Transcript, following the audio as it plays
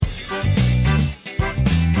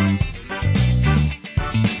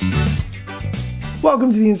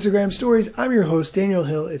Welcome to the Instagram Stories. I'm your host, Daniel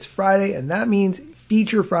Hill. It's Friday, and that means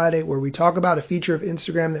Feature Friday, where we talk about a feature of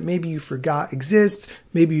Instagram that maybe you forgot exists,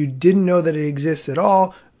 maybe you didn't know that it exists at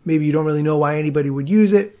all, maybe you don't really know why anybody would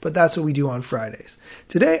use it, but that's what we do on Fridays.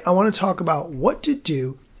 Today, I want to talk about what to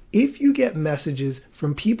do if you get messages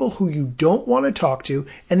from people who you don't want to talk to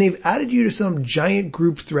and they've added you to some giant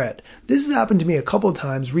group thread. This has happened to me a couple of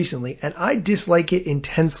times recently, and I dislike it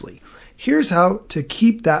intensely. Here's how to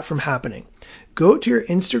keep that from happening. Go to your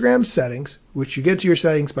Instagram settings, which you get to your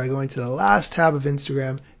settings by going to the last tab of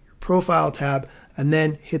Instagram, your profile tab, and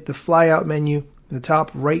then hit the flyout menu in the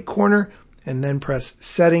top right corner, and then press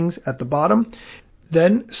settings at the bottom.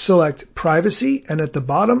 Then select privacy, and at the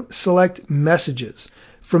bottom, select messages.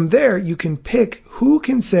 From there, you can pick who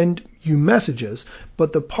can send you messages,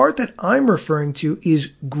 but the part that I'm referring to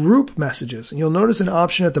is group messages. And you'll notice an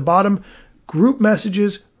option at the bottom, group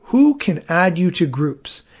messages, who can add you to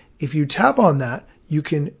groups. If you tap on that, you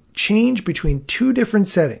can change between two different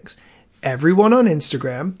settings, everyone on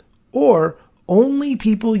Instagram or only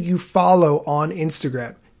people you follow on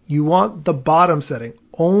Instagram. You want the bottom setting,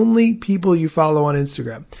 only people you follow on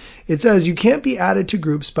Instagram. It says you can't be added to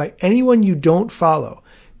groups by anyone you don't follow.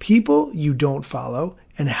 People you don't follow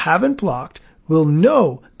and haven't blocked will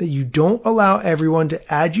know that you don't allow everyone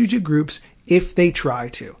to add you to groups if they try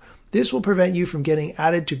to. This will prevent you from getting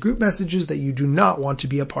added to group messages that you do not want to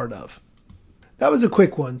be a part of. That was a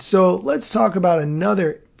quick one, so let's talk about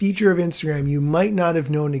another feature of Instagram you might not have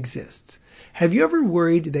known exists. Have you ever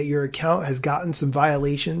worried that your account has gotten some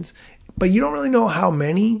violations, but you don't really know how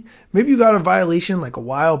many? Maybe you got a violation like a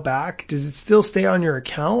while back. Does it still stay on your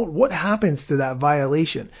account? What happens to that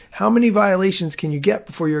violation? How many violations can you get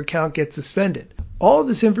before your account gets suspended? All of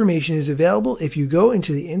this information is available if you go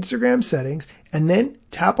into the Instagram settings and then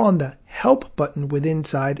tap on the help button within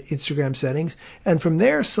Instagram settings, and from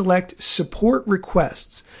there select support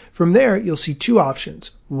requests. From there, you'll see two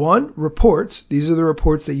options. One, reports. These are the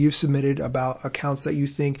reports that you've submitted about accounts that you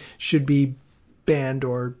think should be banned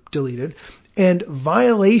or deleted. And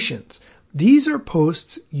violations. These are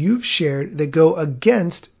posts you've shared that go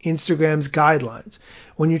against Instagram's guidelines.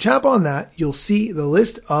 When you tap on that, you'll see the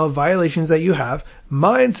list of violations that you have.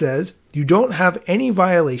 Mine says you don't have any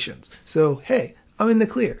violations. So, hey, I'm in the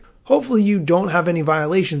clear. Hopefully you don't have any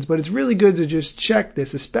violations, but it's really good to just check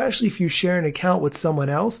this, especially if you share an account with someone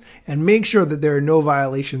else, and make sure that there are no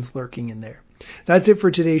violations lurking in there. That's it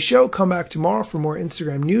for today's show. Come back tomorrow for more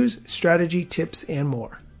Instagram news, strategy, tips, and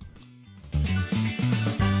more.